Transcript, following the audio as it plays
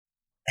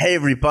Hey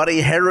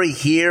everybody, Harry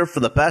here for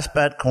the Best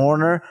Bet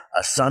Corner,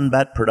 a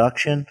Sunbet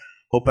production.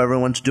 Hope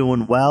everyone's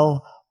doing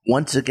well.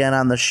 Once again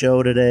on the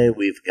show today,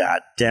 we've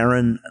got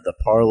Darren, the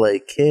Parlay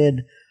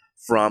Kid,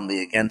 from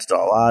the Against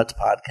All Odds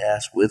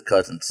podcast with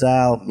Cousin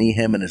Sal. Me,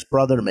 him, and his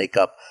brother make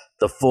up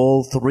the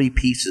full three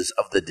pieces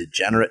of the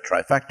degenerate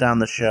trifecta on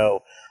the show.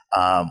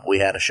 We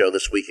had a show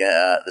this week,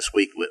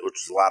 which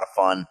was a lot of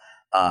fun.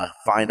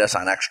 Find us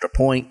on Extra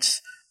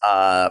Points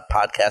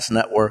Podcast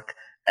Network,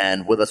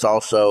 and with us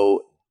also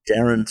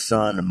Darren's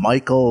son,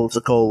 Michael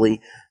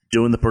Zaccoli,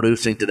 doing the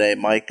producing today.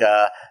 Mike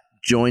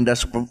joined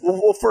us.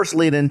 We'll first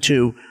lead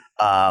into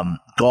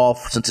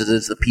golf, since it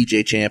is the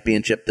PGA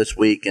Championship this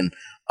week. And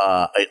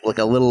like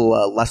a little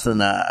less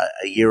than a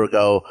year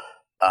ago,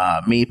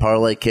 me,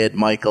 Parlay Kid,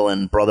 Michael,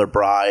 and brother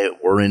Bry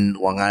were in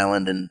Long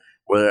Island, and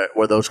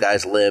where those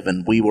guys live.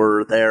 And we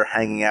were there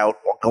hanging out,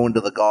 going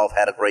to the golf,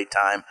 had a great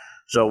time.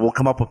 So we'll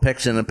come up with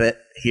picks in a bit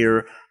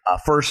here.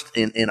 First,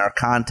 in our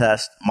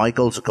contest,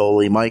 Michael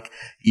Zaccoli. Mike,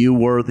 you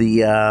were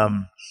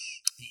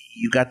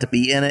you got to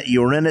be in it.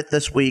 You were in it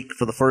this week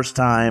for the first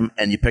time,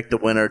 and you picked the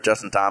winner,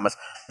 Justin Thomas.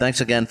 Thanks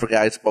again for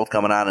guys both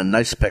coming on, and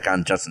nice pick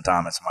on Justin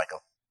Thomas, Michael.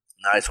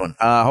 Nice one.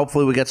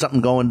 Hopefully we get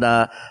something going.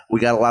 We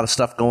got a lot of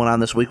stuff going on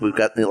this week. We've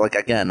got,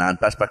 again, on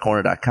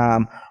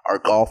bestbetcorner.com, our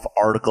golf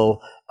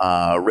article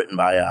written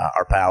by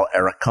our pal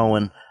Eric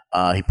Cohen.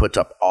 He puts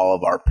up all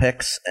of our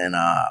picks and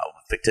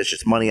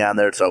fictitious money on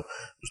there. So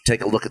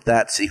take a look at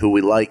that, see who we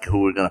like,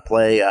 who we're going to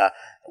play. A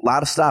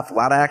lot of stuff, a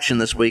lot of action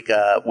this week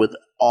with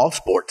all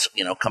sports,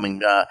 coming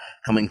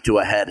to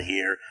a head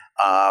here.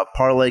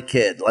 Parlay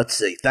Kid, let's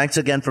see. Thanks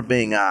again for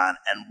being on.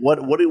 And what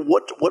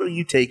are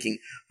you taking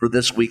for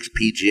this week's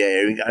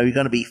PGA? Are you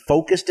going to be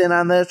focused in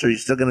on this, or are you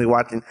still going to be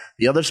watching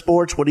the other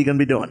sports? What are you going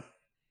to be doing?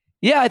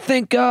 Yeah, I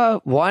think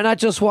why not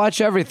just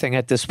watch everything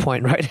at this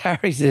point, right,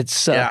 Harry? It's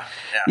So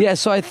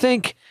I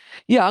think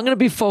I'm going to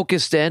be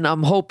focused in.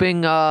 I'm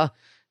hoping my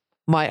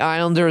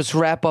Islanders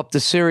wrap up the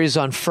series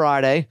on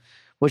Friday,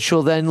 which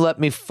will then let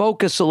me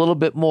focus a little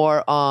bit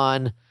more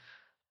on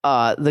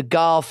the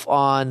golf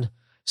on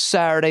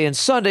Saturday and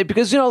Sunday.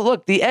 Because,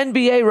 look, the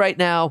NBA right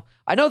now,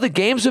 I know the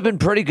games have been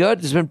pretty good.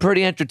 There's been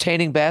pretty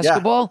entertaining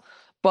basketball. Yeah.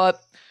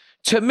 But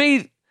to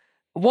me,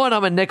 one,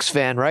 I'm a Knicks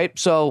fan, right?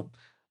 So,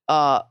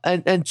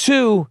 and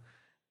two,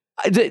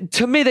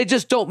 to me, they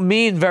just don't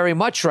mean very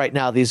much right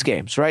now, these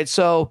games, right?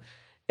 So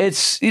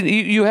it's,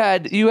 you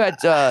had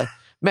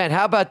man,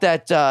 how about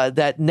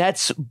that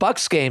Nets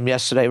Bucks game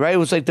yesterday, right? It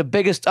was like the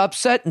biggest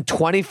upset in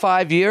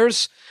 25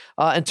 years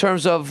in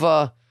terms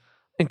of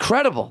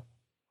incredible.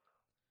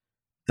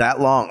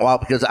 That long? Wow,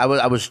 because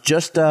I was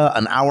just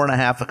an hour and a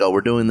half ago. We're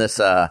doing this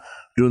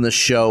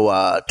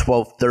show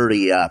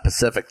 12:30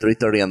 Pacific,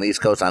 3:30 on the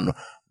East Coast on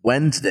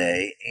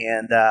Wednesday,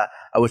 and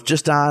I was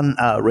just on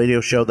a radio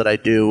show that I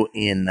do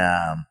in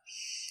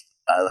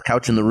the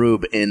Couch in the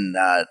Rube in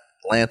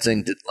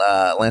Lansing,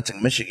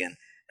 Michigan.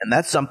 And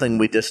that's something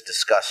we just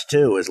discussed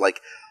too, is like,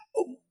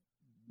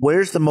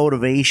 where's the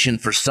motivation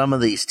for some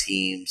of these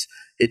teams?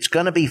 It's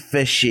going to be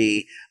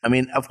fishy. I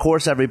mean, of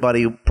course,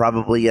 everybody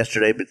probably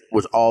yesterday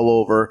was all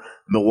over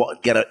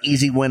get an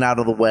easy win out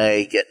of the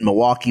way, get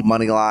Milwaukee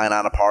money line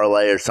on a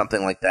parlay or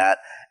something like that.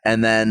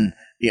 And then,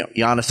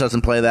 Giannis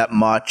doesn't play that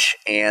much,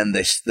 and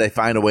they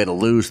find a way to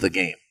lose the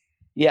game.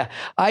 Yeah,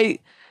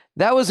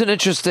 that was an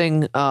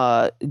interesting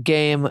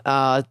game.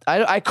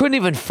 I couldn't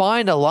even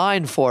find a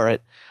line for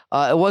it.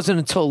 It wasn't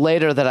until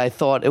later that I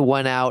thought it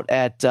went out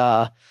at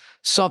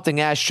something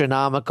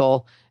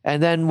astronomical.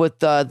 And then with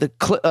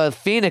the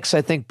Phoenix,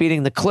 I think,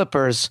 beating the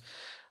Clippers,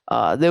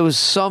 there was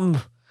some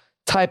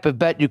type of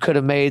bet you could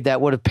have made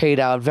that would have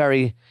paid out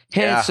very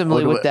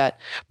handsomely with that.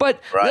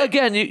 But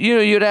again,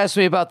 you'd ask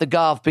me about the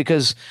golf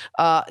because,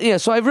 so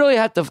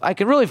I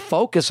can really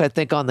focus, I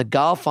think, on the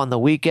golf on the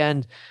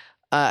weekend.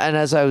 And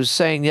as I was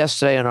saying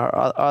yesterday on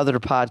our other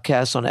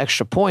podcast on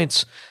Extra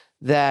Points,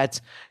 that,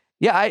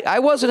 I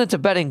wasn't into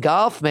betting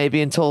golf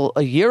maybe until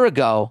a year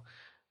ago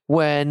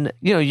when,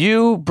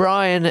 you,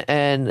 Brian,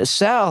 and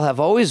Sal have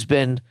always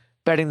been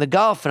betting the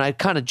golf, and I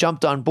kind of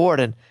jumped on board.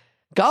 And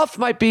golf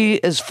might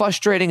be as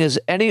frustrating as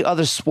any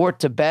other sport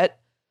to bet.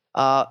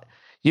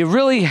 You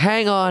really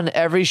hang on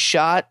every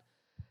shot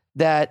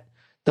that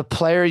the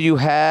player you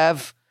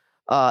have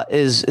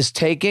is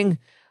taking.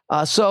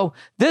 So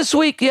this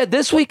week,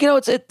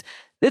 supposedly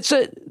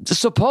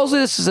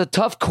this is a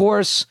tough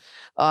course.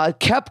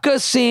 Koepka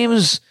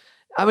seems,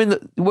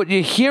 what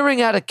you're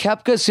hearing out of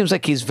Koepka seems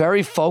like he's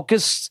very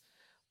focused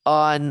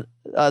on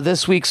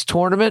this week's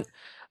tournament.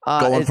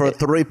 Going for a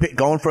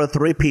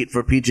three-peat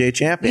for PGA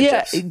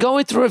Championships. Yeah,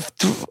 going through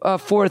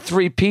for a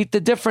three-peat. The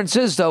difference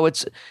is, though,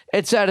 it's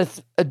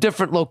at a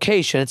different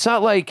location. It's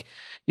not like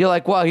you're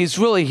like, wow, he's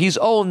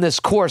owned this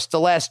course the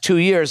last 2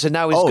 years, and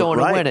now he's going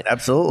to win it.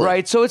 Absolutely.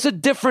 Right? So it's a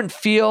different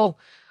feel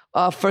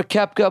for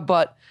Koepka,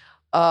 but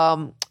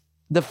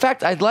the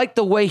fact, I like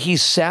the way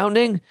he's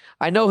sounding.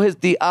 I know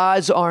the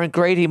odds aren't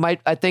great.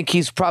 I think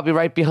he's probably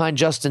right behind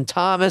Justin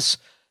Thomas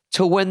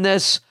to win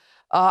this.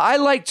 I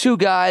like two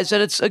guys,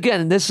 and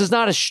this is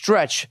not a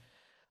stretch.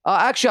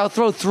 Actually, I'll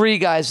throw three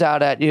guys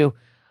out at you.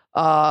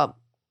 I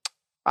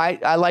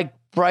like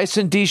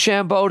Bryson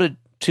DeChambeau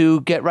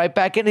to get right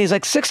back in. He's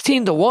like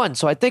 16-1,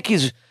 so I think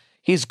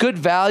he's good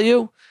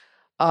value.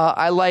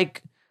 I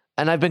like,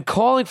 and I've been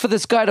calling for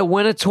this guy to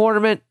win a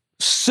tournament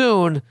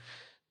soon.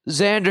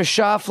 Xander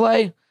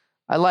Schauffele.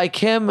 I like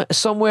him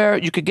somewhere.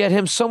 You could get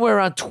him somewhere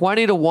around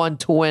 20-1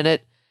 to win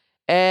it.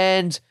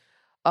 And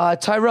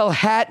Tyrell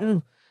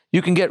Hatton,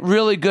 you can get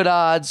really good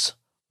odds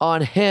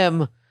on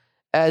him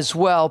as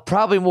well.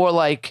 Probably more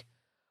like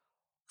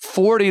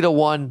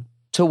 40-1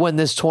 to win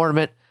this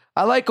tournament.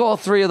 I like all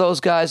three of those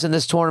guys in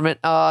this tournament.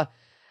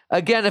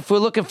 Again, if we're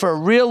looking for a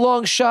real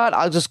long shot,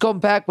 I'll just go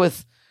back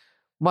with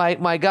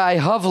my guy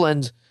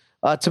Hovland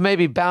to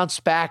maybe bounce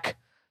back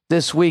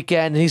this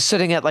weekend. He's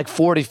sitting at like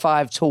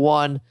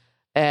 45-1,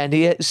 and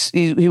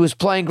he was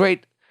playing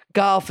great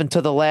golf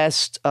until the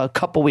last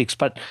couple weeks.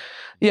 But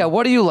yeah,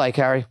 what do you like,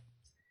 Harry?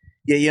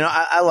 Yeah,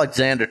 I like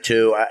Xander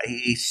too.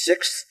 He's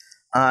sixth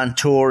on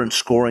tour in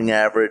scoring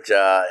average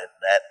at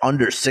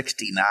under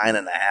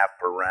 69.5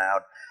 per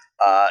round.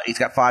 He's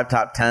got 5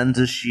 top 10s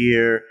this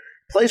year.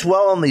 Plays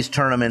well in these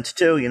tournaments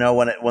too.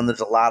 When there's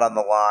a lot on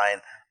the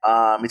line.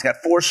 He's got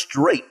 4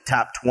 straight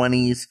top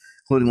 20s,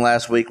 including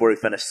last week where he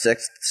finished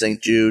 6th at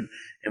St. Jude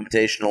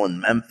Invitational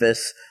in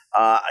Memphis.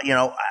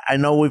 I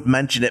know we've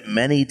mentioned it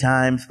many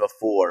times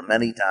before,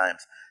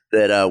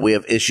 that we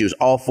have issues,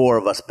 all 4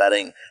 of us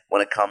betting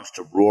when it comes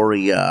to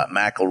Rory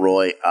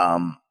McIlroy.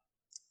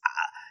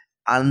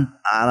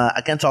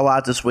 Against all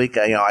odds this week,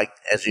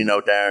 as you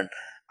know, Darren,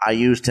 I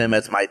used him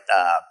as my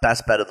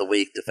best bet of the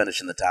week to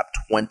finish in the top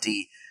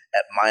 20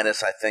 at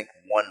minus, I think,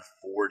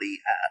 140.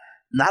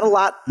 Not a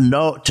lot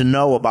to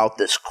know about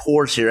this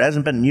course here. It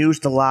hasn't been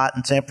used a lot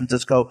in San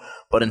Francisco,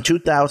 but in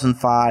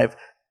 2005,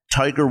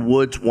 Tiger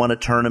Woods won a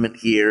tournament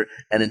here,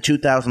 and in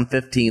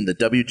 2015, the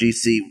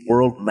WGC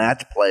World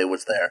Match Play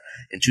was there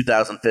in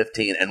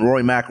 2015, and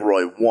Rory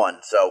McIlroy won.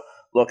 So,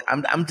 look,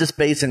 I'm just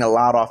basing a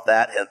lot off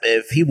that.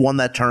 If he won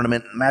that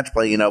tournament, match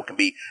play, can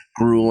be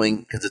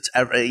grueling because it's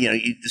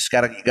you just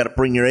gotta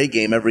bring your A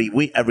game every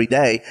week, every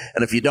day,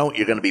 and if you don't,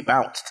 you're going to be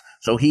bounced.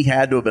 So he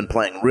had to have been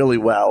playing really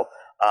well.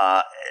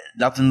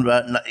 Nothing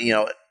but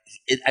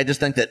I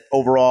just think that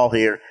overall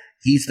here,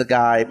 he's the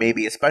guy.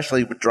 Maybe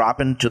especially with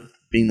dropping to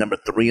being number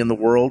 3 in the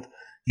world.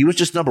 He was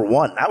just number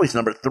 1. Now he's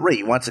number 3.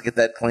 He wants to get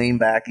that claim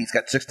back. He's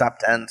got 6 top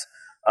 10s,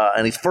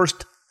 and he's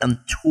first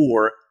on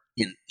tour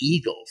in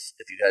Eagles,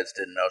 if you guys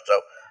didn't know.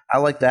 So I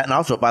like that. And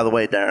also, by the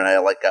way, Darren, I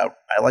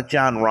like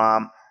John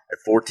Rahm at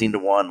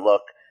 14-1.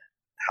 Look,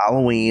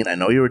 Halloween, I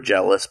know you were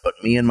jealous, but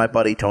me and my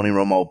buddy Tony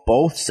Romo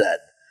both said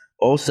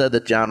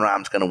that John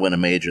Rahm's going to win a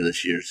major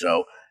this year.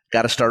 So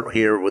got to start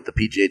here with the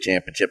PGA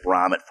Championship.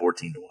 Rahm at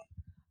 14-1.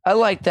 I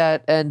like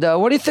that. And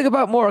what do you think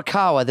about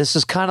Morikawa? This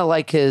is kind of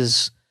like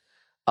his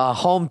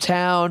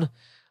hometown.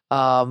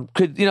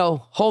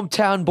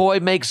 Hometown boy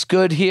makes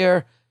good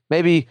here.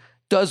 Maybe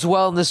does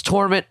well in this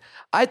tournament.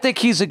 I think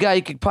he's a guy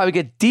you could probably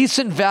get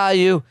decent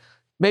value.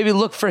 Maybe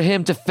look for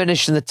him to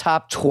finish in the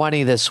top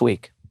 20 this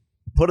week.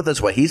 Put it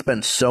this way. He's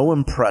been so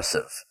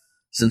impressive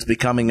since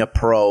becoming a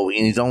pro,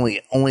 and he's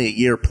only a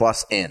year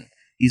plus in.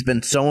 He's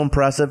been so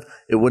impressive,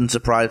 it wouldn't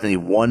surprise me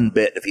one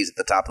bit if he's at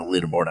the top of the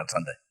leaderboard on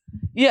Sunday.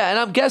 Yeah, and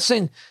I'm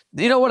guessing,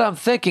 you know what I'm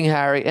thinking,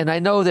 Harry, and I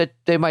know that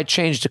they might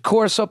change the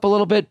course up a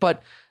little bit,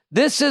 but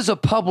this is a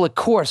public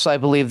course, I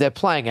believe they're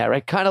playing at,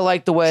 right? Kind of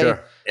like the way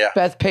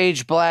Beth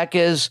Page Black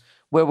is,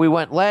 where we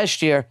went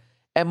last year.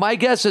 And my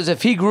guess is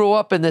if he grew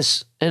up in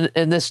this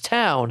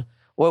town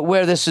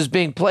where this is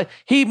being played,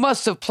 he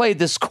must have played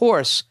this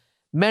course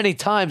many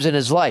times in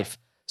his life.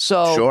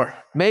 So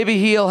maybe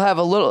he'll have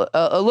a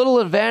little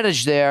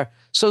advantage there.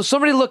 So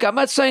somebody look, I'm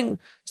not saying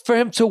for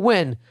him to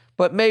win,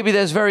 but maybe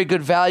there's very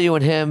good value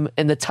in him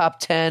in the top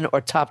 10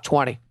 or top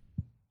 20.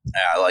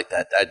 Yeah, I like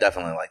that. I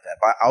definitely like that.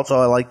 But also,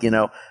 I like,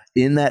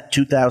 in that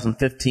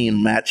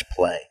 2015 match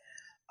play,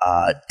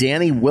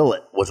 Danny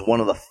Willett was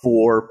one of the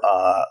 4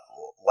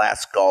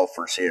 last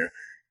golfers here.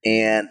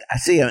 And I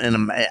see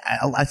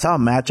I saw a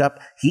matchup.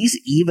 He's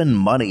even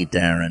money,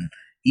 Darren.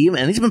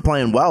 And he's been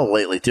playing well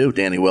lately, too,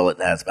 Danny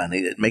Willett has been.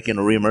 He's making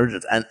a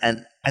reemergence.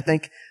 And I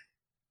think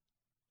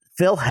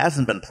Phil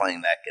hasn't been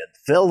playing that good.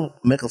 Phil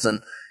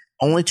Mickelson,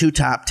 only 2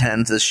 top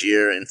 10s this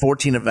year. In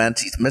 14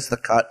 events, he's missed the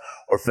cut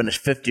or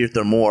finished 50th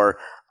or more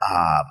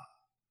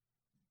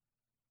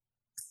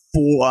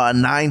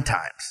 9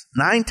 times.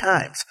 9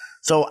 times.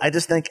 So I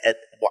just think,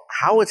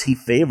 how is he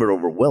favored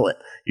over Willett?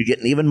 You're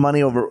getting even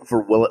money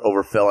for Willett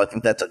over Phil. I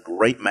think that's a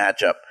great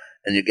matchup,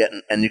 and you're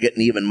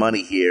getting even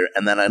money here.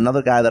 And then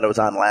another guy that I was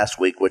on last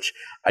week, which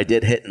I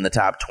did hit in the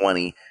top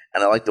 20,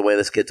 and I like the way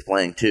this kid's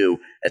playing too.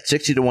 At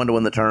 60-1 to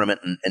win the tournament,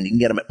 and you can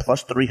get him at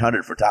plus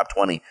 300 for top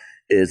 20.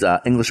 Is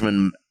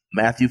Englishman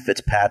Matthew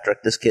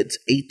Fitzpatrick. This kid's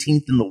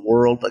 18th in the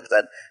world. Like I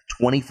said,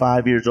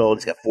 25 years old.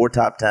 He's got 4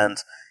 top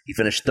 10s. He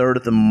finished 3rd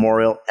at the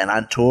Memorial. And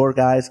on tour,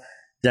 guys,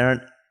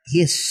 Darren, he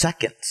is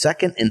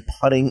second in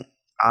putting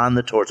on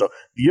the tour. So if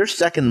you're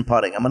second in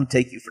putting, I'm going to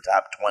take you for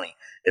top 20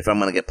 if I'm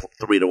going to get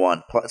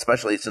 3-1,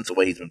 especially since the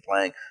way he's been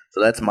playing.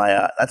 So that's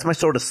my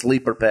sort of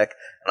sleeper pick.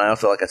 And I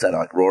also, like I said, I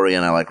like Rory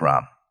and I like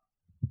Rahm.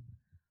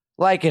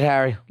 Like it,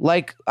 Harry.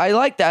 I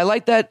like that. I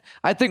like that.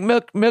 I think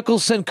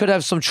Mickelson could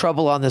have some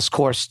trouble on this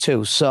course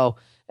too. So,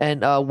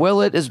 and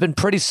Willett has been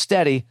pretty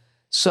steady.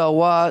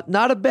 So,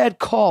 not a bad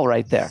call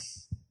right there.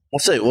 We'll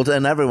see. Well,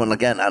 and everyone,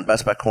 again, on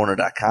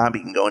bestbetcorner.com,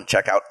 you can go and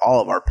check out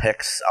all of our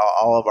picks,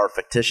 all of our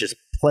fictitious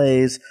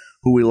plays,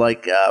 who we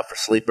like for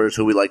sleepers,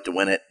 who we like to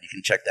win it. You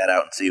can check that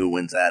out and see who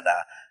wins that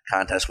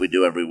contest we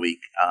do every week.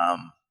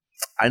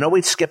 I know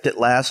we skipped it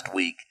last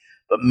week,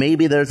 but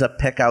maybe there's a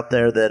pick out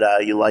there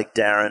that you like,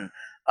 Darren,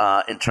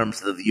 in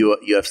terms of the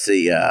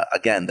UFC.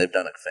 Again, they've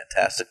done a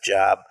fantastic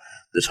job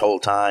this whole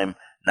time.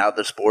 Now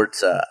the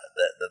sport's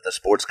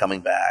coming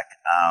back.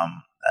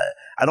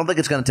 I don't think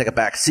it's going to take a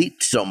back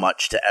seat so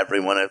much to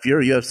everyone. If you're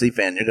a UFC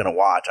fan, you're going to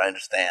watch. I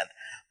understand,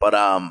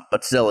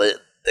 but still,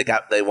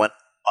 they went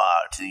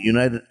to the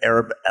United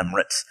Arab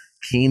Emirates,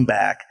 came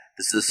back.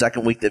 This is the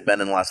second week they've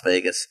been in Las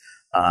Vegas.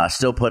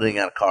 Still putting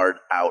a card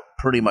out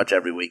pretty much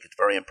every week. It's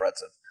very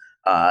impressive.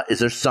 Is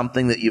there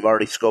something that you've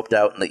already scoped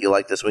out and that you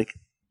like this week?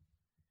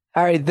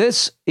 Harry,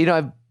 UFC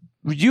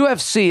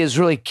has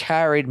really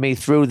carried me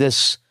through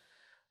this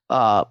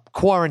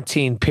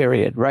quarantine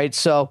period, right?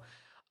 So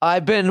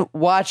I've been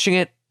watching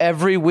it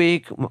every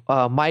week.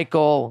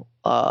 Michael,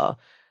 a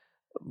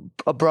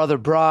brother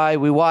Bry,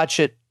 we watch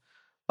it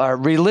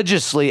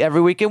religiously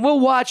every week, and we'll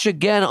watch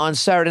again on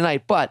Saturday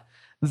night. But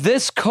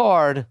this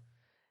card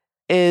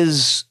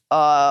is,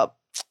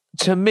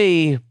 to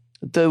me,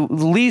 the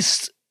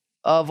least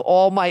of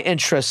all my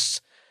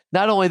interests,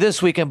 not only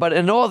this weekend, but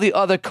in all the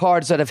other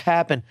cards that have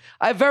happened.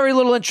 I have very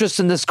little interest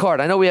in this card.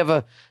 I know we have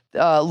a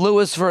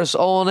Lewis versus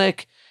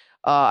Olenek.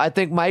 I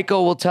think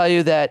Michael will tell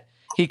you that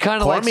he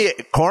kind of likes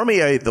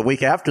Cormier the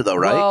week after, though,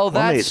 right? Well,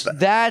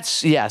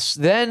 that's yes.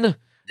 Then,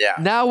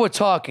 now we're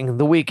talking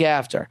the week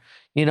after.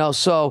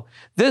 So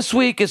this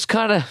week is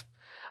kind of,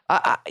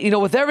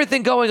 with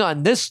everything going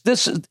on, this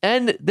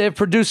and they're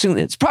producing.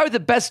 It's probably the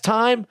best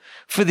time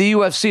for the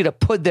UFC to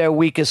put their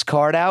weakest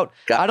card out.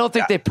 I don't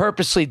think they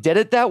purposely did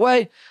it that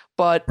way,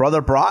 but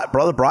brother Bry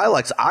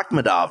likes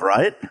Akhmedov,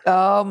 right?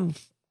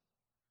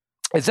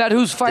 Is that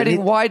who's fighting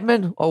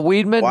Weidman or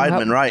Weidman?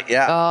 Weidman, right?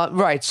 Yeah,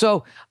 right.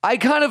 So I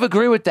kind of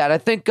agree with that. I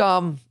think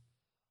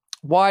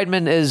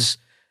Weidman is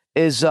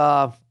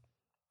a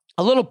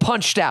little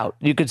punched out,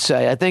 you could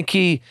say. I think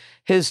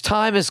his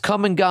time has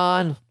come and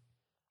gone.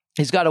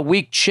 He's got a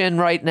weak chin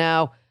right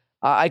now.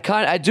 I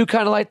do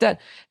kind of like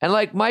that. And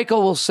like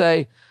Michael will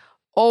say,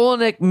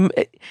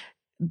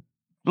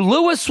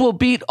 Lewis will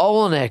beat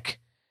Olenek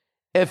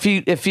if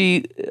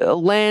he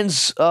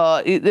lands.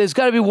 There's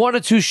got to be one or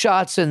two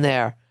shots in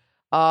there.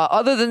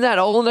 Other than that,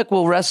 Olenek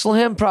will wrestle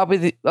him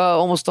probably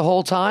almost the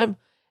whole time,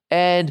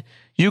 and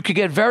you could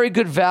get very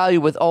good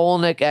value with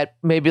Olenek at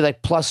maybe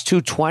like plus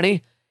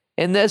 220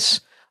 in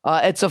this.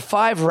 It's a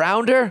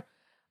 5-rounder.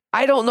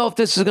 I don't know if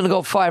this is going to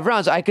go 5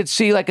 rounds. I could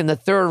see like in the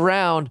 3rd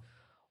round,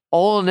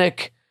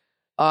 Olenek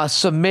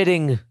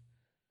submitting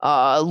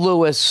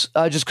Lewis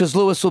just because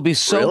Lewis will be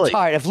so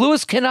tired. If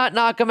Lewis cannot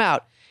knock him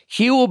out,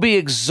 he will be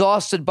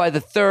exhausted by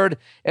the 3rd,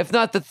 if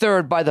not the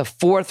 3rd, by the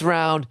 4th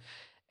round,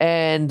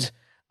 and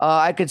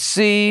I could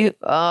see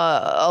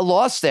a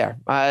loss there.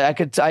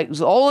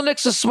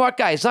 Olenek's a smart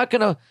guy. He's not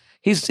gonna.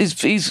 He's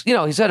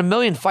had a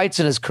million fights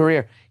in his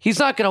career. He's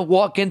not gonna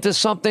walk into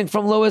something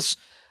from Lewis,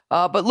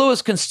 but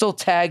Lewis can still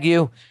tag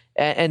you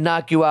and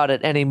knock you out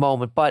at any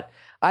moment. But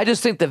I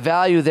just think the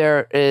value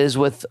there is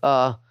with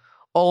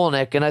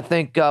Olenek, and I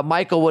think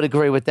Michael would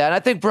agree with that. And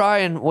I think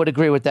Brian would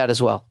agree with that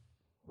as well.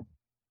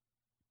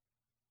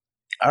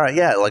 All right,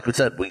 yeah, like we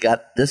said, we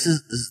got this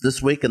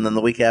this week, and then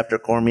the week after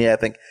Cormier. I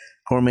think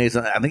Cormier's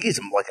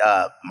like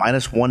a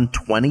minus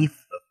 120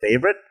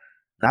 favorite.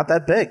 Not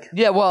that big.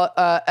 Yeah, well,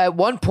 at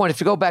one point,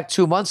 if you go back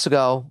 2 months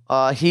ago,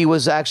 he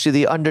was actually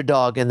the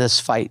underdog in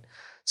this fight.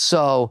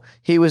 So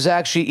he was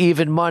actually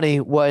even money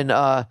when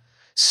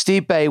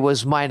Stipe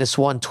was minus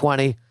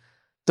 120.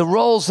 The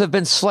roles have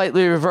been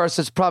slightly reversed.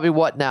 It's probably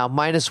what now?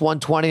 Minus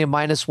 120 and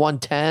minus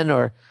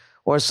 110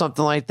 or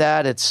something like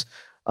that. It's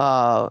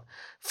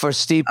for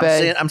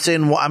Stipe. I'm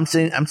seeing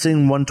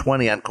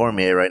 120 on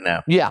Cormier right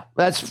now. Yeah,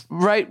 that's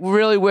right.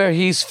 Really, where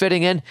he's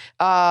fitting in.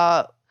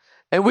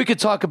 And we could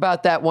talk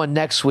about that one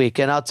next week,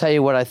 and I'll tell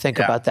you what I think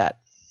about that.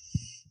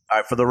 All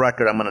right, for the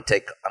record, I'm going to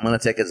take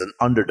as an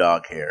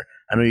underdog here.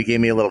 I know you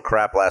gave me a little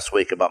crap last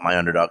week about my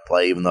underdog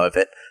play, even though I've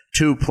hit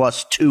 2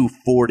 plus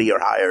 240 or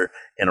higher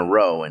in a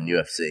row in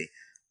UFC.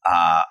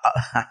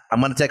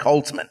 I'm going to take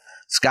Holtzman,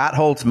 Scott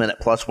Holtzman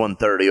at plus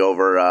 130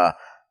 over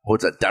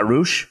what's it,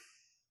 Darush?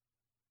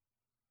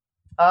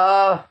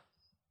 I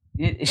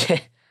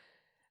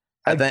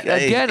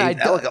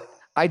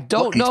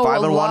don't know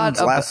a lot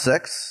of last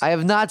 6. I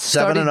have not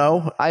studied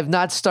 7-0. I've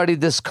not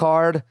studied this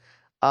card.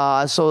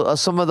 So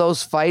some of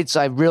those fights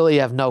I really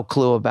have no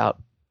clue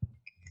about.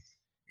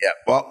 Yeah,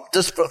 well,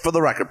 just for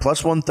the record,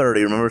 plus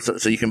 130. Remember,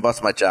 so you can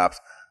bust my chops.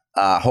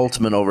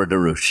 Holtzman over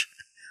Darush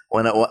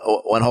when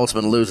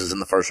Holtzman loses in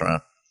the first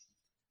round.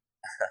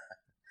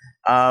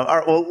 All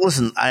right. Well,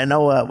 listen, I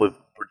know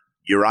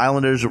your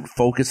Islanders are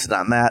focused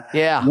on that.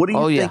 Yeah. What do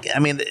you think? Yeah. I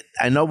mean,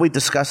 I know we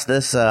discussed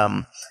this.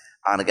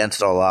 on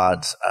Against All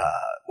Odds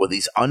with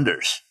these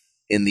unders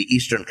in the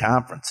Eastern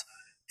Conference.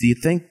 Do you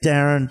think,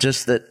 Darren,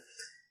 just that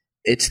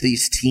it's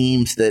these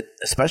teams that,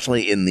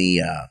 especially in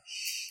the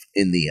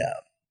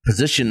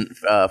position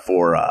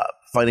for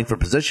fighting for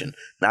position,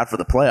 not for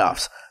the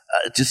playoffs,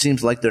 it just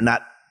seems like they're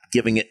not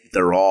giving it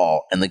their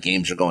all, and the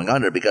games are going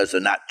under because they're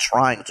not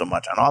trying so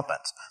much on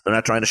offense. They're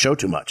not trying to show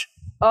too much.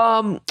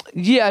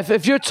 Yeah,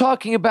 if you're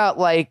talking about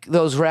like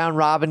those round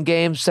robin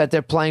games that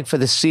they're playing for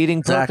the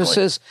seeding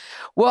purposes,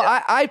 well,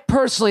 yeah. I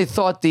personally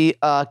thought the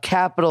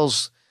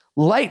Capitals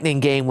Lightning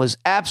game was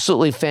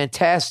absolutely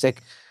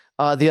fantastic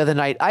the other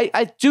night.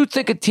 I do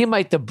think a team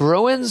like the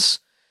Bruins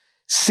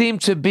seem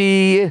to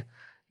be,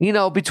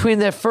 between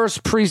their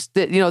first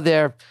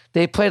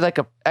they played like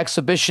a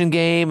exhibition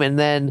game, and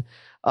then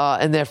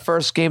in their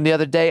first game the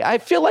other day, I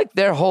feel like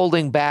they're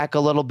holding back a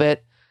little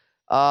bit.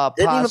 Didn't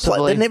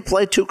even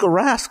play Tuukka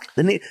Rask.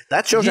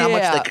 That shows how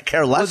much they could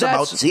care less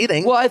about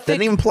seeding. Well, I think,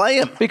 didn't even play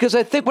him. Because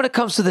I think when it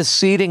comes to the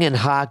seeding in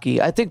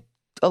hockey, I think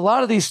a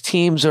lot of these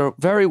teams are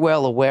very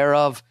well aware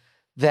of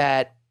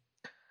that,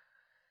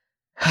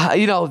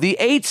 the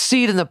 8th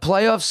seed in the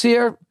playoffs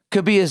here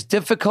could be as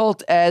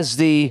difficult as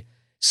the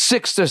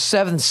 6th or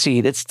 7th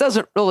seed. It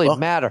doesn't really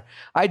matter.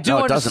 I do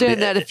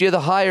understand that if you're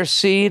the higher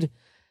seed,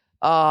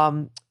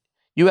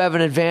 you have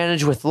an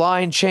advantage with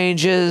line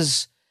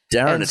changes,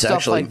 Darren, and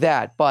stuff like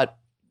that. But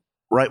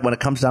right when it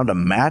comes down to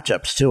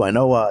matchups too, I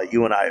know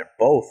you and I are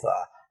both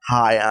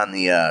high on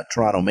the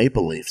Toronto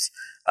Maple Leafs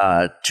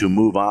to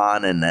move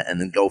on and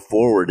then go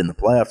forward in the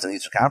playoffs in the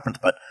Eastern Conference.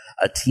 But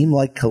a team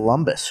like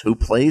Columbus, who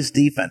plays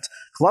defense,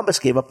 Columbus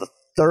gave up the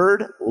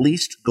 3rd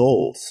least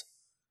goals.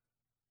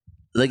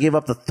 They gave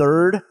up the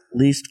 3rd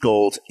least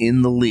goals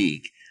in the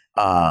league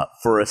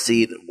for a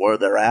seed where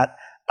they're at.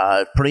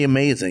 Pretty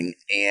amazing.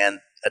 And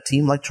a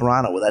team like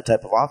Toronto with that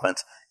type of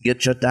offense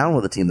get shut down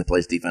with a team that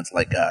plays defense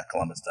like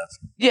Columbus does.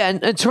 Yeah,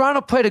 and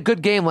Toronto played a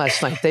good game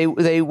last night.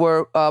 They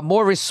were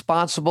more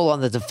responsible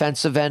on the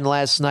defensive end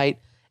last night,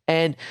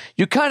 and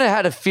you kind of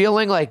had a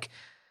feeling like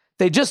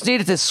they just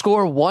needed to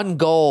score 1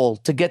 goal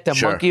to get the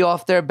monkey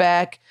off their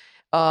back.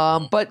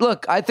 But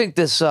look, I think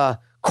this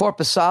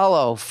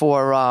Korpisalo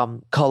for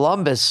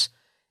Columbus,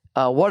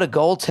 what a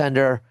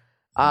goaltender.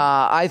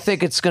 I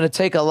think it's going to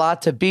take a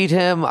lot to beat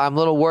him. I'm a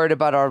little worried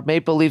about our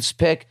Maple Leafs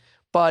pick,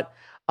 but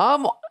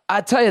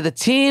I tell you, the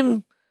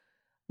team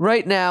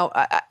right now,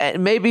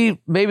 maybe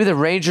the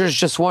Rangers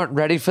just weren't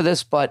ready for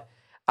this, but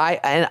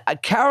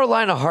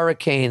Carolina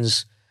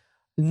Hurricanes,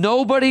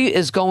 nobody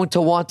is going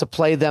to want to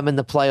play them in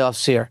the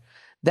playoffs here.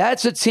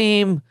 That's a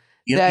team.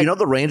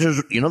 The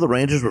Rangers. The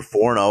Rangers were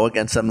 4-0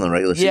 against them in the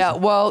regular season. Yeah,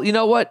 well, you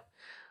know what?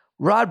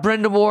 Rod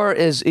Brind'Amour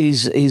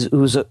he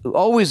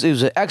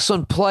was an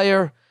excellent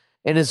player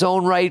in his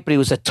own right, but he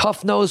was a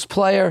tough-nosed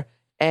player,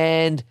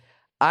 and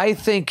I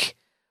think,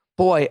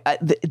 boy,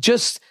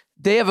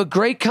 they have a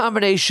great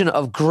combination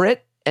of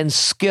grit and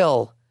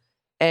skill,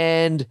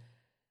 and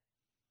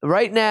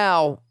right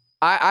now,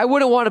 I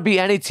wouldn't want to be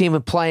any team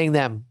in playing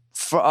them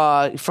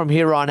from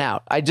here on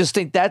out. I just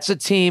think that's a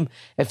team,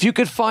 if you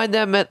could find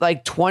them at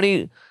like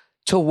 20-1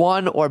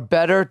 or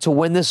better to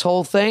win this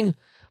whole thing,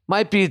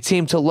 might be a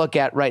team to look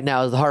at right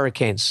now, the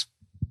Hurricanes.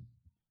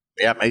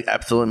 Yeah,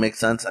 absolutely makes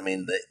sense. I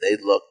mean,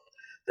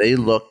 they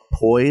look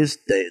poised.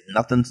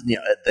 Nothing's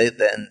they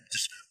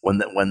just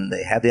when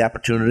they had the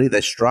opportunity,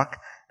 they struck,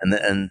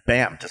 and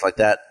bam, just like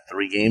that,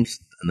 3 games,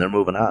 and they're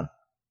moving on.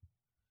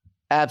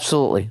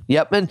 Absolutely.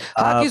 Yep. And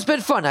hockey's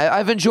been fun.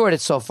 I've enjoyed it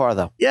so far,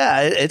 though.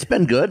 Yeah, it's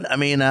been good. I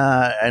mean,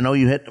 I know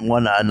you hit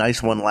a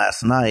nice one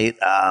last night.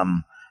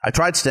 I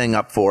tried staying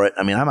up for it.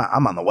 I mean,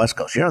 I'm on the West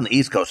Coast. You're on the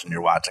East Coast and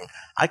you're watching.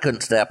 I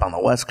couldn't stay up on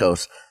the West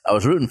Coast. I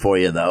was rooting for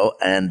you, though,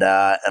 and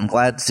I'm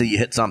glad to see you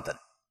hit something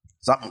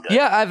good.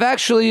 Yeah, I've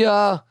actually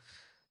the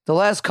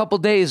last couple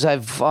days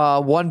I've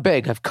won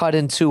big. I've cut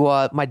into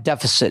my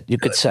deficit, you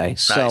could say.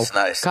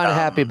 Nice. Kind of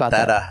happy about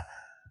that.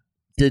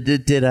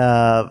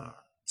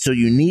 So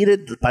you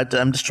needed.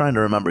 I'm just trying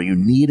to remember. You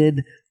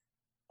needed.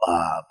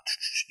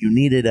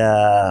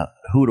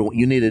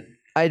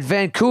 I had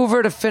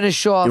Vancouver to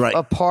finish off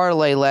a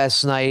parlay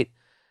last night,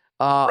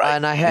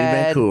 and I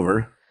had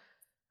Vancouver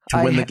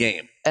to win the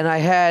game. And I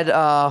had,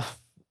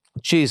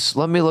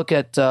 let me look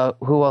at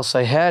who else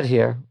I had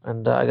here,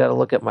 and I got to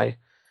look at my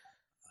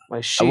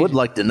sheet. I would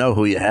like to know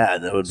who you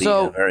had. That would be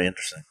very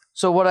interesting.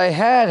 So what I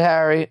had,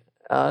 Harry,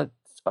 I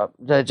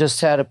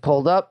just had it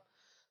pulled up.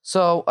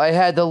 So I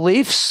had the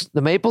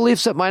Maple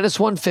Leafs at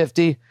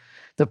 -150,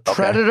 the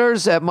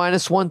Predators at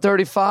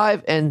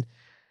 -135, and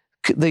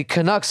the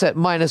Canucks at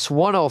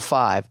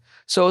 -105.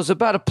 So it was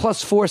about a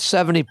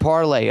 +470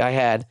 parlay I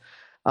had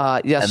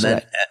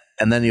yesterday.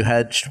 And then you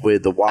hedged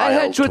with the Wild. I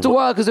hedged with the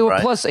Wild because they were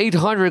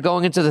 +800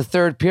 going into the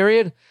third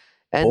period.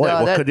 And Boy,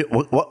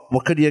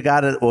 what could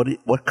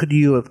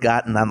you have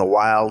gotten on the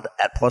Wild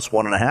at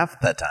 +1.5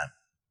 at that time?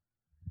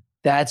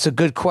 That's a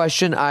good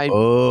question. I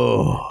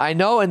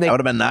know, and that would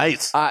have been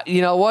nice.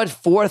 You know what?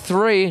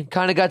 4-3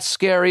 kind of got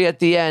scary at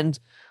the end,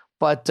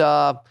 but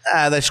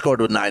they scored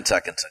with 9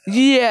 seconds ago.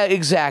 Yeah,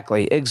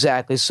 exactly.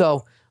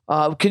 So,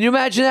 can you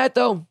imagine that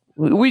though?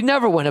 We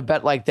never win a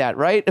bet like that,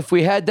 right? If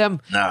we had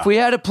them, if we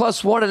had a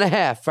plus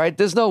 1.5, right?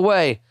 There's no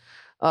way.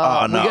 We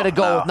got to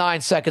go with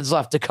 9 seconds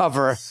left to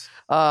cover.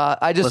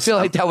 I just feel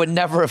like that would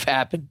never have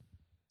happened.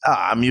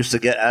 I'm used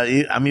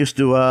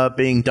to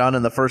being done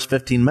in the first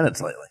 15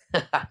 minutes lately.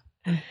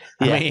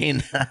 I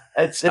mean,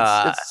 it's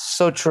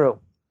so true.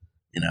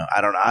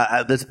 I don't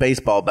know. This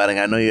baseball betting,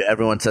 I know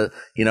everyone says,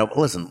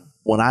 listen,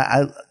 when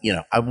I've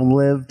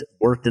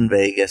worked in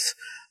Vegas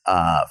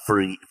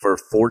for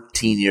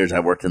 14 years. I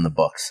worked in the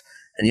books.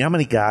 And you know how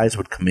many guys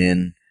would come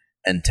in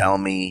and tell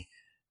me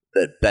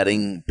that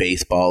betting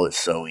baseball is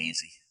so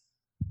easy?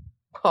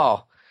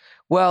 Oh,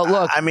 well,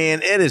 look. I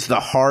mean, it is the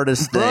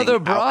hardest thing. Brother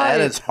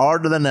Brian, it's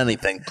harder than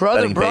anything.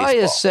 Brother Brian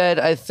baseball. said,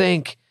 I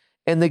think,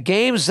 in the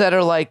games that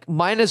are like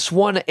minus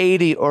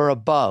 180 or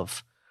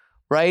above,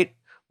 right?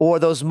 Or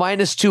those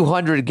minus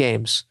 200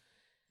 games.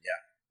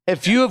 Yeah.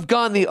 If you have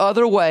gone the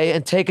other way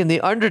and taken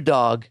the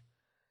underdog,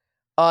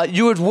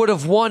 you would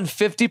have won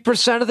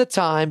 50% of the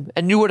time,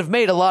 and you would have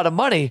made a lot of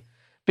money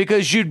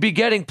because you'd be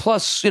getting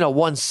plus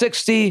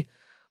 160,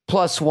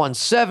 plus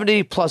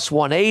 170, plus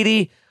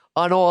 180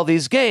 on all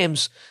these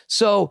games.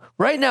 So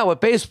right now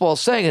what baseball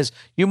is saying is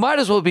you might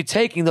as well be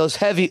taking those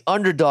heavy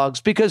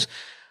underdogs because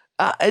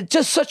it's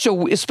just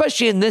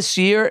especially in this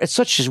year, it's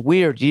such a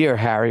weird year,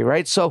 Harry,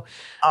 right? So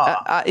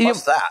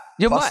plus that.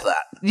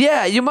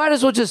 Yeah, you might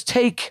as well just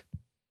take,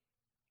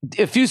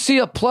 if you see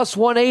a plus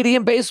 180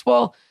 in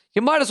baseball,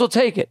 you might as well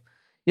take it.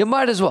 You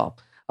might as well.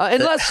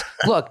 Unless,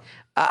 look,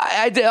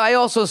 I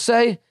also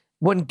say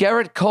when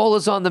Garrett Cole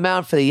is on the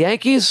mound for the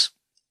Yankees,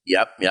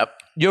 Yep.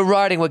 You're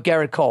riding with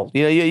Garrett Cole.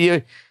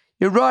 You're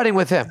riding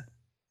with him.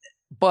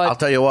 But I'll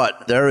tell you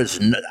what,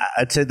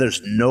 I'd say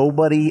there's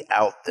nobody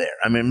out there.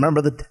 I mean,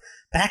 remember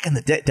back in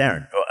the day,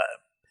 Darren,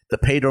 the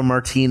Pedro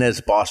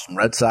Martinez Boston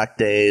Red Sox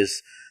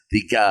days,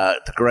 the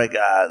Greg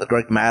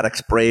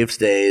Maddux Braves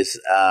days,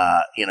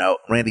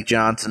 Randy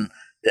Johnson.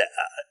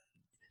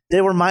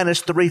 They were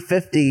minus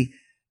 350,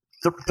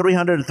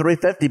 300 to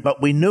 350,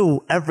 but we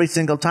knew every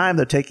single time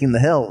they're taking the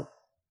hill,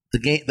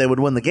 they would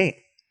win the game.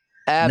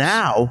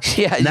 Now,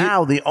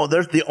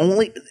 there's the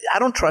only. I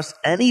don't trust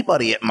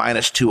anybody at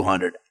minus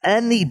 200.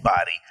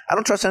 Anybody. I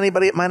don't trust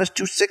anybody at minus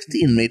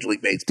 260 in Major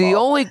League Baseball. The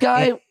only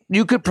guy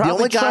you could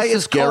probably trust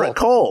is Garrett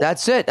Cole.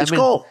 That's it. It's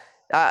Cole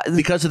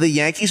because of the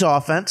Yankees'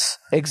 offense.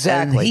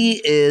 Exactly, and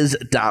he is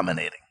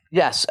dominating.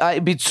 Yes.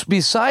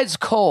 Besides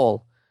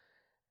Cole,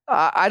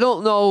 I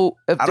don't know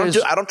if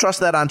I don't trust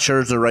that on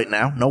Scherzer right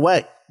now. No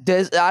way.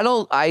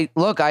 I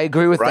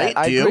agree with that.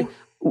 I agree.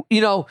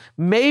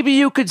 Maybe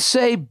you could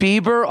say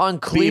Bieber on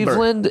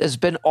Cleveland has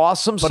been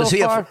awesome so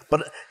far.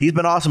 But he's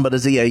been awesome. But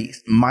is he a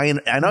minor?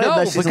 I know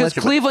no, because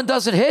Cleveland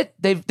doesn't hit.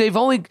 They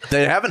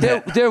haven't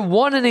hit. They're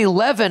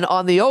 1-11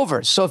 on the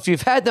overs. So if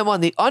you've had them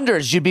on the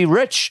unders, you'd be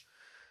rich.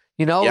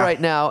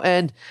 Right now,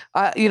 and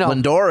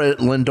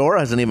Lindor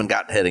hasn't even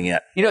gotten hitting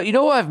yet. You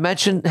know what I've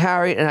mentioned,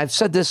 Harry, and I've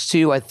said this to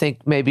you. I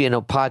think maybe in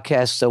a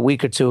podcast a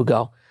week or two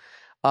ago,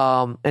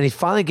 and he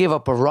finally gave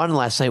up a run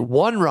last night.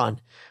 1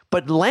 run.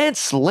 But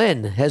Lance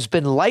Lynn has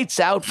been lights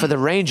out for the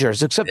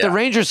Rangers, except the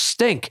Rangers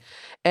stink.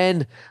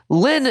 And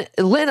Lynn,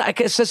 I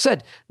guess I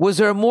said, was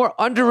there a more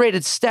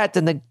underrated stat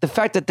than the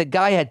fact that the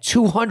guy had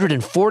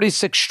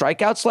 246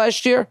 strikeouts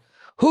last year?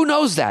 Who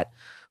knows that?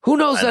 Who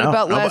knows that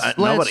about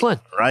Lance Lynn?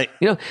 Right.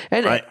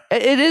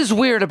 It is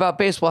weird about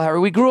baseball, Harry.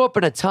 We grew up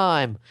in a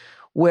time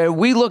where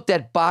we looked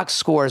at box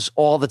scores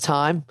all the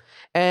time.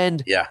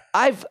 And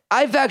I've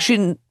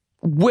actually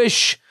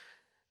wish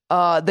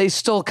they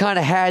still kind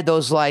of had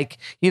those,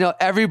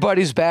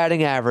 everybody's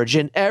batting average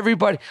and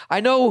everybody.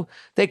 I know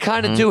they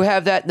kind of do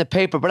have that in the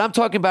paper, but I'm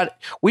talking about,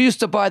 we used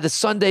to buy the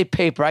Sunday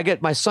paper. I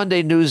get my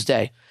Sunday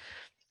Newsday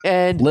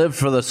and live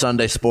for the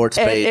Sunday sports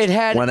page. It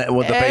had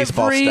with the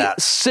baseball stats. Every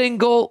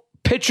single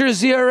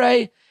pitcher's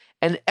ERA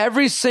and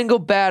every single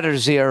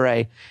batter's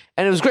ERA.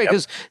 And it was great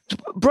because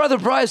Brother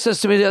Brian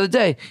says to me the other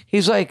day,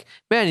 he's like,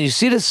 man, you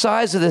see the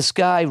size of this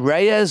guy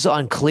Reyes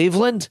on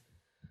Cleveland?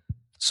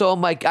 So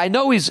I'm like, I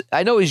know he's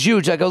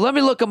huge. I go, let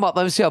me look him up.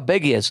 Let me see how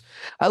big he is.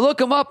 I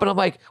look him up and I'm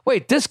like,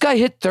 wait, this guy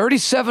hit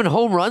 37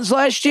 home runs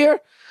last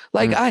year?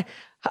 It's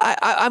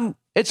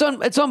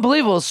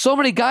unbelievable. There's so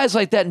many guys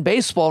like that in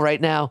baseball right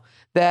now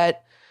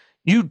that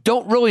you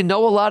don't really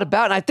know a lot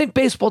about. And I think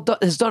baseball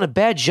has done a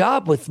bad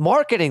job with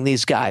marketing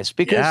these guys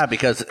because I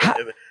just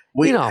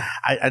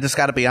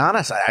got to be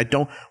honest. I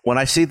don't, when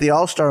I see the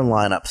All-Star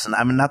lineups, and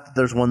I mean, not that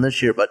there's one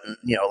this year, but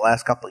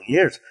last couple of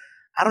years,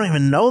 I don't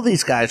even know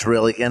these guys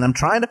really, and I'm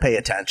trying to pay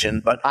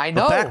attention. But I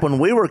know back when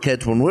we were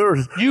kids, when we were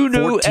you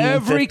knew 14,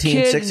 every 15,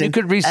 kid, 16, you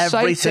could recite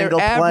every single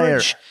their player.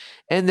 average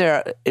and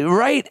their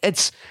right.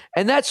 That's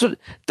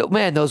what,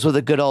 man. Those were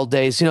the good old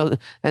days, And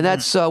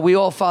that's we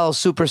all follow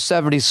Super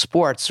 70s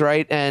sports,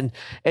 right? And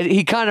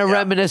he kind of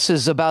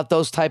reminisces about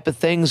those type of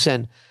things.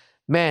 And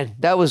man,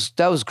 that was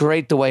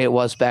great the way it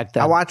was back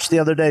then. I watched just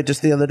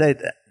the other day,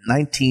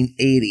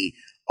 1980.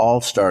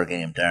 All-Star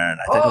game, Darren.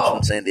 I think it was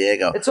from San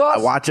Diego. It's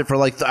awesome. I watch it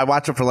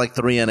for like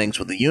 3 innings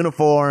with the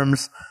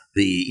uniforms,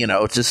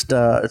 It's just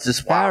wow.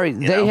 Barry,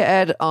 they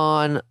had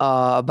on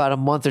about a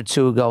month or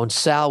two ago, and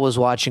Sal was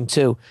watching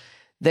too.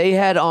 They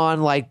had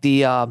on like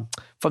the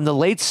from the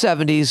late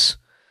 70s,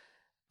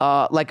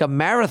 like a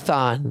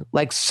marathon,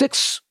 like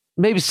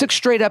maybe six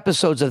straight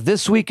episodes of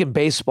This Week in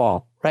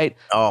Baseball, right?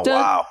 Oh,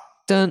 wow.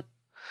 Dun,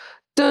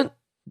 dun,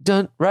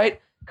 dun, right?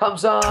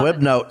 Comes on.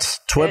 Twib notes.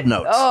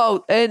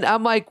 Oh, and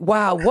I'm like,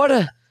 wow, what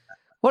a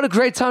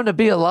great time to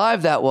be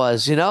alive that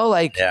was,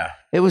 like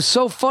it was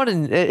so fun,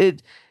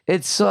 and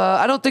it's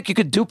I don't think you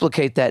could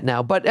duplicate that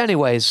now. But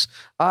anyways,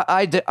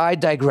 I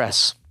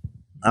digress.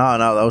 Oh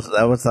no, that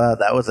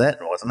was it,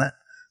 wasn't it?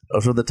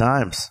 Those were the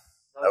times.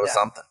 That was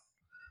something.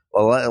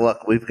 Well,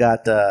 look, we've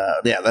got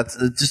that's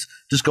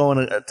just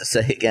going to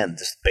say again,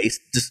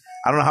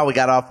 I don't know how we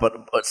got off,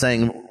 but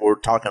saying we're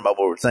talking about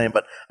what we're saying,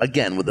 but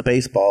again with the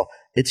baseball,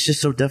 it's just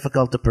so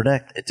difficult to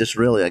predict. It just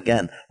really,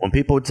 again, when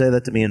people would say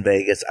that to me in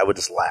Vegas, I would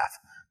just laugh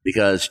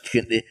because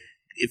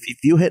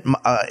if you hit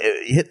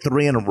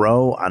 3 in a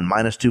row on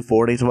minus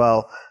 240s,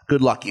 well,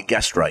 good luck, you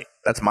guessed right.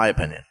 That's my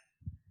opinion.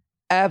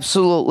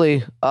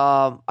 Absolutely,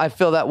 I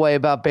feel that way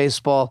about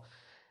baseball.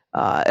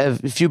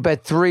 If you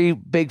bet 3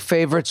 big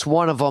favorites,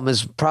 one of them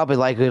is probably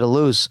likely to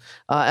lose.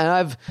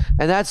 And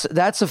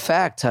that's a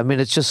fact. I mean,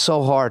 it's just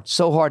so hard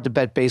to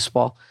bet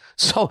baseball.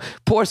 So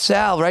poor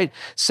Sal, right?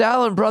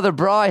 Sal and brother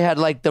Bry had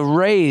like the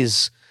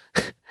Rays.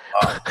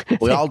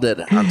 We all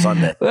did on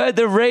Sunday.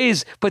 The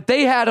Rays, but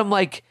they had them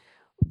like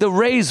the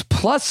Rays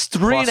plus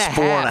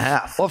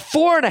 3.5 or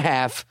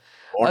 4.5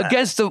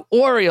 against the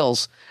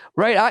Orioles.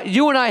 Right,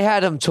 you and I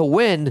had them to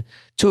win,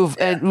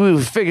 and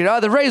we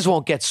figured, the Rays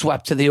won't get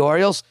swept to the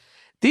Orioles.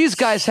 These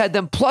guys had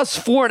them plus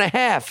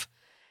 4.5,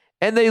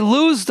 and they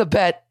lose the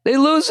bet. They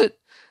lose it.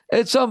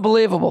 It's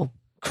unbelievable,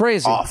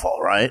 crazy, awful,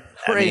 right?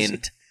 Crazy.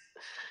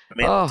 I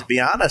mean, to be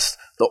honest,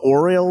 the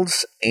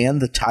Orioles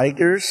and the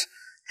Tigers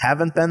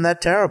haven't been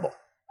that terrible.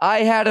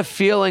 I had a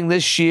feeling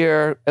this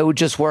year it would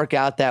just work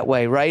out that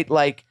way, right?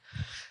 Like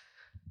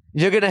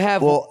you're going to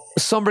have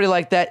somebody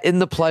like that in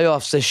the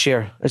playoffs this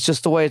year. It's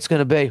just the way it's going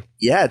to be.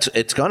 Yeah,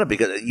 it's going to be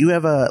because you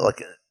have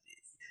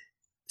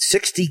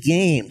 60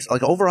 games,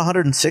 like over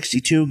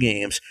 162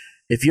 games.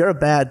 If you're a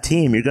bad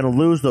team, you're going to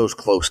lose those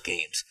close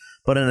games.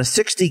 But in a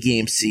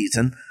 60-game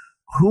season,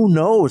 who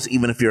knows?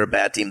 Even if you're a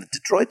bad team,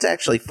 Detroit's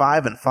actually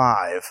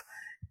 5-5,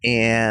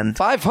 and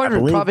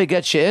 500 probably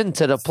gets you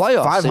into the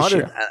playoffs 500, this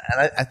year.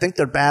 And I think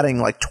they're batting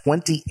like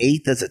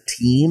 28th as a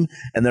team,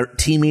 and their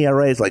team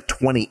ERA is like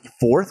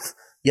 24th.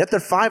 Yet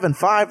they're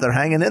 5-5. They're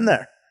hanging in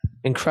there.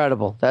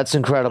 Incredible. That's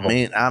incredible. I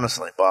mean,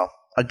 honestly, well,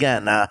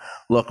 again,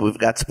 look, we've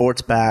got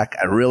sports back.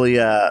 I really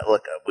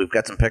we've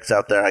got some picks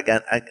out there.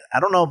 Again, I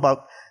don't know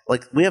about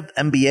we have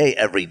NBA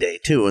every day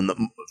too,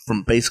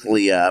 from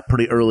basically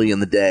pretty early in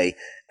the day,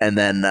 and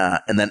then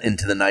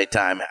into the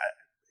nighttime.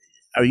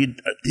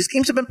 These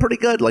games have been pretty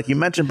good, like you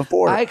mentioned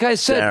before. Like I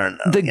said,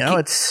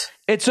 Darren,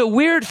 it's a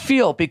weird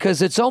feel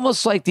because it's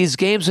almost like these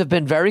games have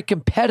been very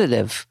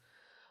competitive,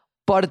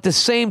 but at the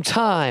same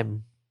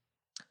time.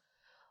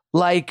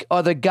 Like,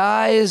 are the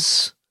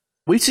guys...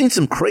 We've seen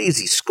some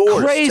crazy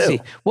scores, Crazy.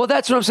 Too. Well,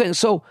 that's what I'm saying.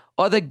 So,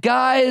 are the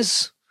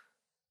guys...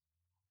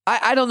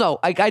 I don't know.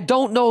 I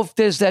don't know if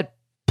there's that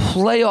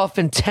playoff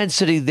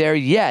intensity there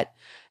yet.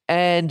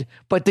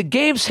 But the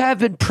games have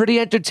been pretty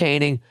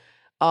entertaining.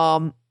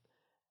 The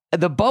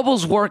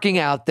bubble's working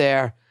out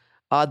there.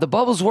 The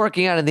bubble's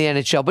working out in the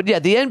NHL. But, yeah,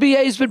 the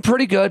NBA has been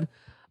pretty good.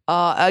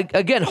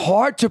 Again,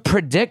 hard to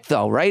predict,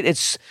 though, right?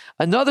 It's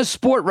another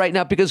sport right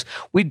now because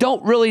we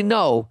don't really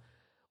know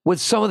with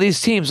some of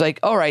these teams. Like,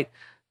 all right,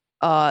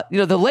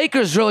 the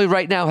Lakers really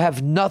right now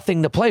have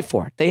nothing to play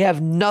for. They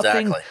have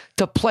nothing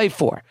to play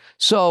for.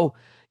 So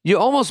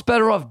you're almost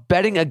better off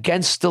betting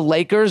against the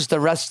Lakers the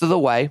rest of the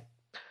way.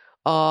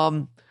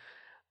 And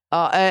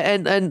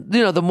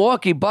the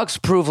Milwaukee Bucks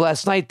proved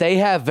last night they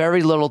have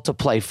very little to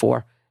play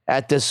for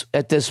at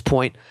this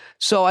point.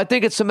 So I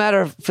think it's a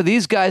matter for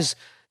these guys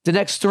the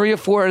next 3 or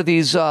 4 of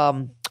these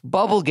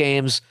bubble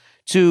games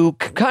to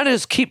kind of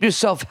just keep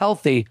yourself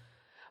healthy.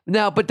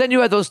 Now, but then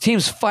you have those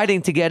teams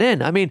fighting to get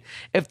in. I mean,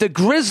 if the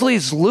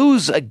Grizzlies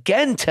lose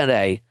again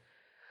today,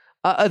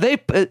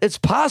 it's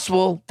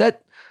possible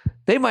that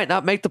they might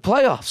not make the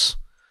playoffs,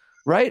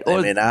 right?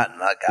 They may not.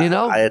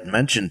 I had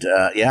mentioned,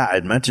 to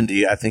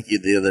you, I think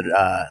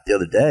the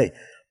other day,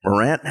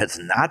 Morant has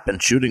not been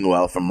shooting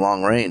well from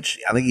long range.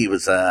 I think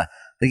he's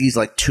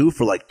like 2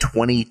 for like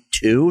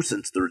 22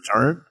 since the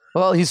return.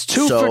 Well, he's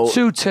 2 for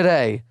 2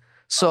 today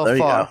so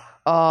far.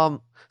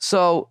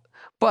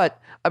 But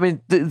I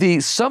mean, in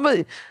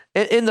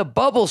the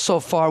bubble so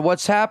far,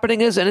 what's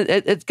happening is, and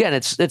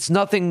it's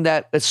nothing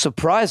that it's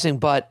surprising,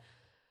 but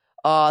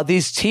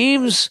these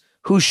teams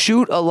who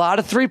shoot a lot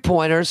of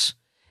 3-pointers,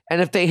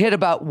 and if they hit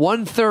about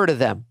 1/3 of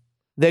them,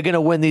 they're going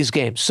to win these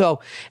games.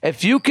 So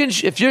if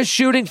you're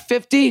shooting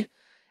 50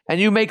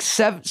 and you make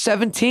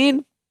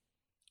 17,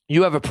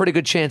 you have a pretty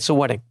good chance of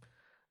winning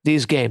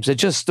these games.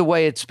 It's just the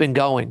way it's been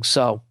going.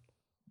 So.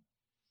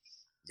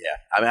 Yeah,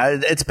 I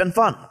mean, it's been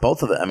fun,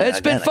 both of them. I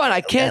mean, been fun.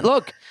 I can't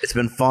look. It's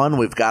been fun.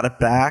 We've got it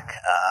back.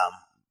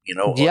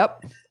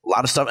 Yep. a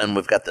lot of stuff, and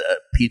we've got the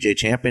PGA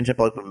Championship,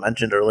 like we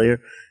mentioned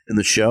earlier in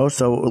the show.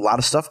 So a lot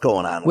of stuff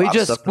going on. We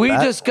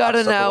just got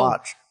to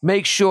now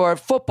make sure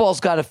football's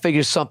got to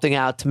figure something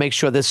out to make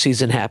sure this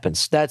season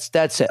happens. That's it.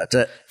 That's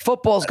it.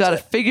 Football's got to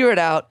figure it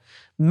out,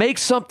 make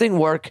something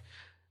work.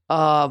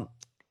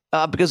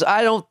 Because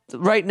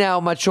right now,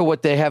 I'm not sure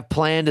what they have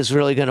planned is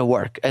really going to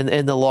work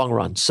in the long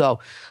run.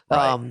 So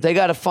they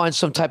got to find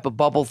some type of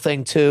bubble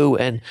thing too,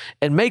 and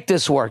make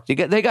this work.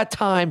 They got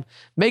time.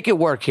 Make it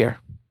work here.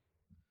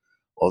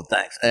 Well,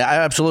 thanks.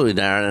 Absolutely,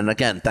 Darren. And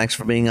again, thanks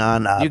for being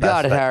on. You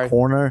got it, Harry.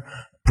 Corner.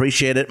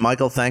 Appreciate it.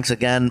 Michael, thanks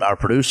again, our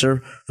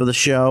producer for the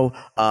show.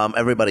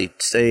 Everybody,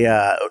 stay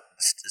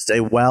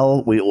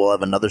well. We will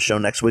have another show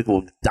next week.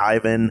 We'll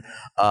dive in,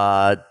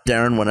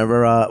 Darren,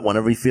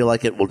 whenever you feel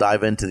like it. We'll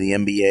dive into the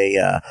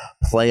NBA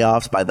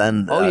playoffs. By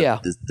then,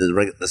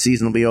 the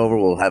season will be over.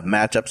 We'll have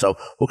matchups, so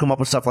we'll come up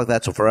with stuff like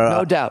that. So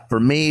no doubt, for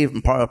me,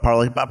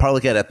 Parlay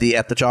Kid at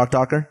the Chalk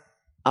Talker.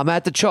 I'm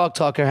at the Chalk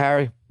Talker,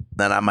 Harry.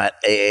 Then I'm at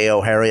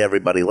AAO Harry.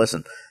 Everybody,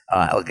 listen.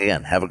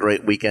 Again, have a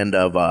great weekend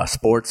of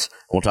sports.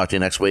 We'll talk to you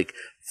next week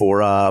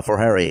for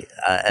Harry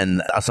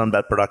and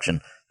Sunbet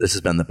Production. This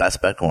has been the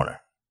Best Bet Corner.